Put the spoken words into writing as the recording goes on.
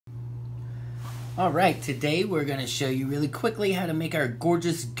Alright, today we're going to show you really quickly how to make our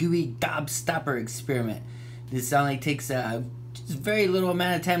gorgeous gooey gobstopper experiment. This only takes just very little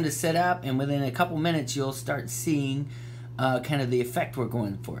amount of time to set up, and within a couple minutes you'll start seeing kind of the effect we're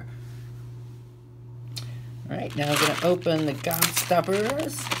going for. Alright, now we're going to open the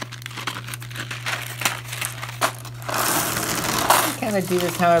gobstoppers. You kind of do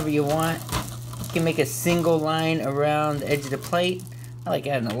this however you want. You can make a single line around the edge of the plate. I like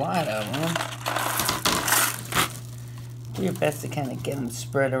adding a lot of them. Do your best to kind of get them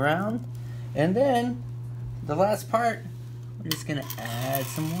spread around. And then, the last part, we're just going to add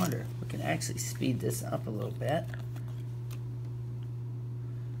some water. We can actually speed this up a little bit.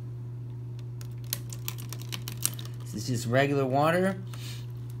 This is just regular water.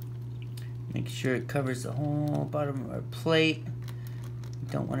 Make sure it covers the whole bottom of our plate.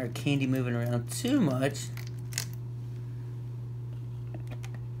 We don't want our candy moving around too much.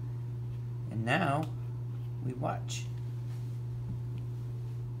 And now, we watch.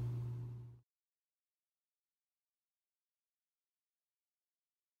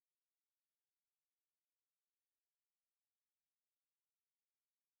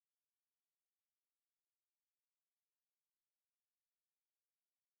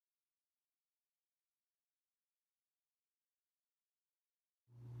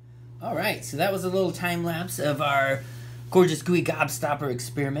 Alright, so that was a little time lapse of our gorgeous gooey gobstopper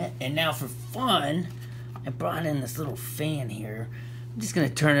experiment. And now for fun, I brought in this little fan here. I'm just going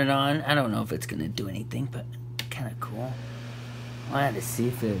to turn it on. I don't know if it's going to do anything, but kind of cool. I had to see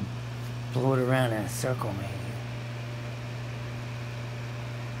if it would blow it around in a circle maybe.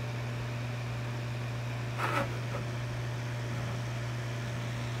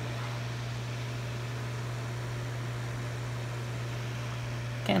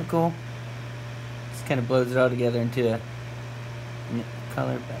 Kind of cool. Just kind of blows it all together into a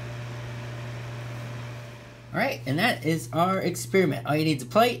color. Alright, and that is our experiment. All you need is a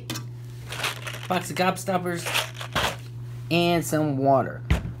plate, box of gobstoppers, and some water.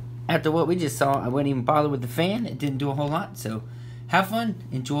 After what we just saw, I wouldn't even bother with the fan. It didn't do a whole lot. So have fun.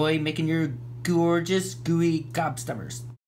 Enjoy making your gorgeous gooey gobstoppers.